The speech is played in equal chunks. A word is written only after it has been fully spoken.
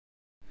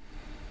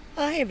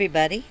Hi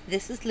everybody,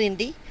 this is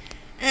Lindy,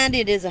 and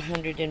it is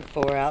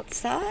 104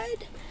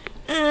 outside,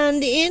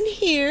 and in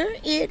here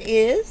it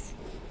is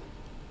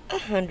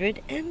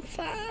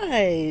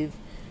 105.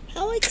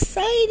 How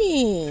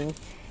exciting!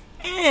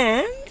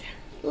 And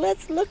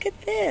let's look at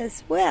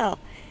this. Well,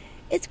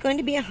 it's going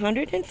to be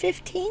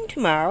 115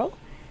 tomorrow,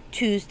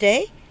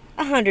 Tuesday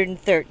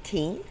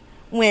 113,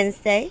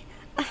 Wednesday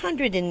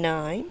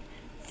 109,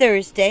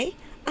 Thursday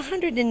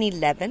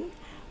 111,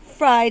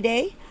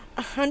 Friday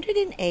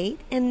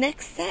 108, and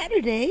next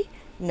Saturday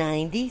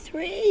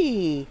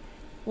 93.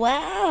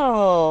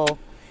 Wow.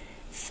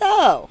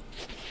 So,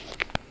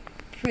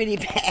 pretty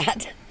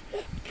bad.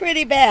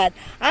 Pretty bad.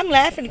 I'm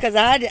laughing because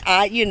I'm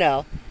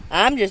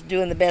just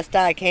doing the best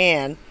I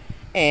can,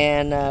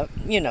 and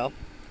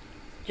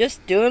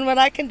just doing what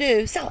I can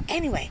do. So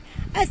anyway,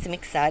 I have some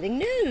exciting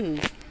news.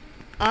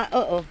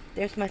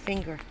 There's my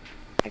finger.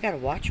 I gotta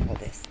watch all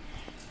this.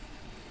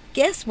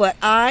 Guess what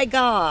I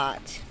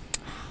got?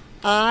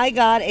 I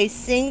got a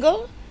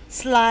single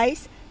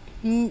slice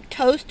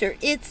toaster.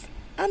 It's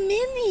a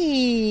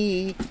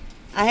mini.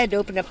 I had to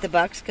open up the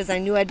box because I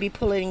knew I'd be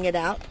pulling it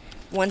out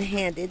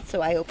one-handed, so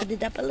I opened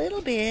it up a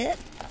little bit.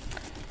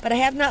 But I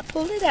have not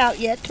pulled it out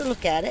yet to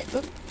look at it.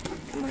 Look.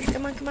 Come on,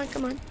 come on, come on,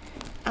 come on.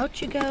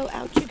 Out you go,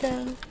 out you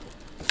go.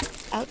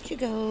 Out you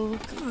go.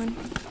 Come on.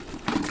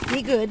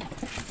 Be good.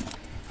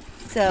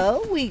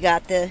 So we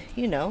got the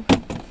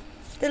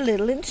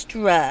little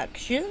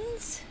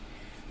instructions.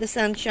 The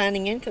sun's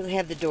shining in because I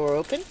have the door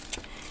open.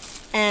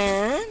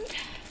 And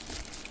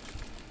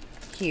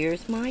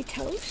here's my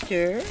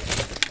toaster.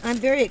 I'm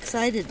very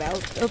excited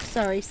about...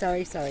 sorry.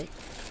 I'm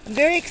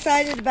very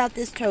excited about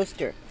this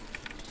toaster.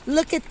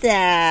 Look at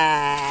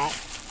that.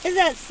 Isn't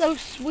that so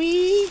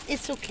sweet?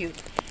 It's so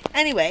cute.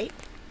 Anyway,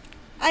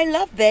 I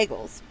love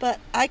bagels, but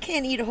I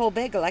can't eat a whole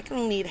bagel. I can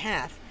only eat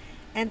half.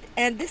 And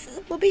this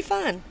will be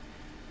fun.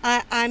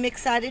 I'm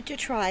excited to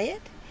try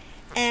it.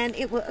 And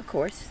it will, of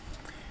course,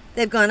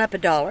 they've gone up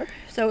 $1.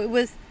 So it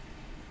was,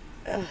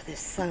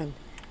 this sun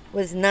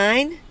was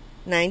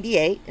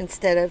 $9.98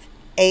 instead of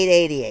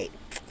 $8.88.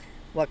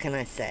 What can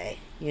I say?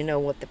 You know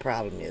what the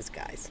problem is,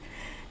 guys.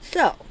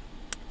 So,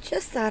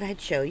 just thought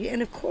I'd show you.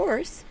 And of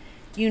course,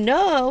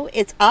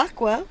 it's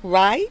aqua,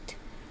 right?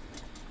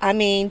 I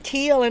mean,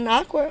 teal and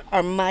aqua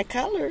are my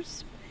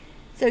colors.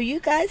 So you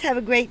guys have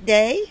a great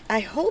day.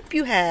 I hope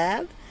you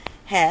have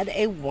had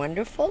a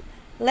wonderful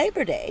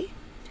Labor Day.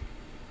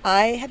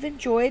 I have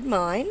enjoyed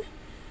mine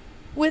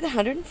with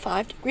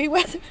 105-degree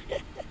weather.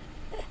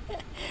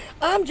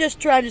 I'm just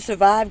trying to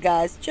survive,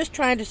 guys. Just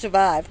trying to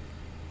survive.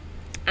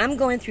 I'm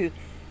going through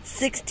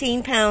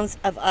 16 pounds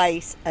of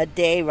ice a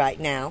day right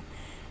now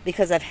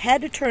because I've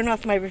had to turn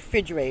off my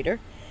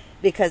refrigerator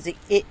because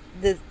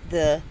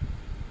the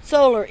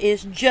solar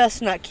is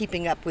just not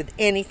keeping up with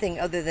anything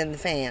other than the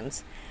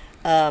fans.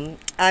 I'm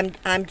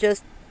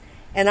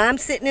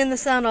sitting in the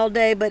sun all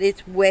day, but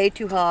it's way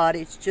too hot.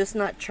 It's just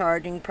not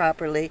charging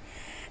properly,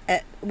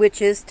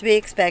 which is to be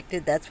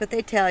expected. That's what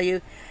they tell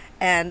you.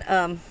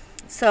 And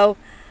so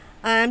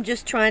I'm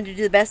just trying to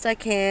do the best I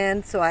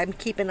can. So I'm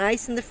keeping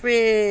ice in the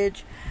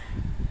fridge,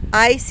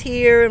 ice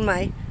here in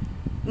my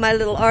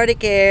little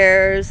Arctic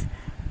airs.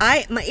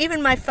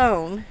 Even my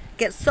phone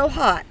gets so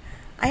hot,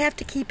 I have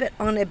to keep it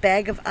on a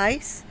bag of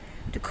ice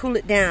to cool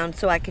it down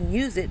so I can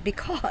use it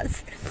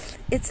because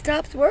it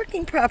stops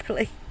working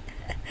properly.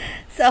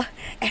 So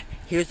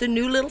here's a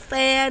new little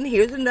fan.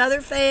 Here's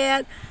another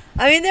fan.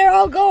 I mean, they're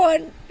all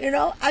going.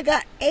 I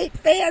got 8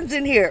 fans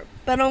in here,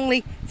 but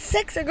only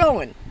 6 are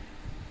going.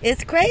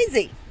 It's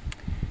crazy.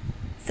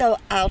 So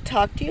I'll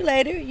talk to you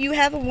later. You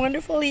have a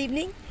wonderful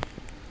evening.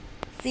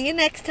 See you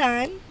next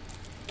time.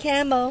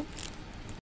 Camo.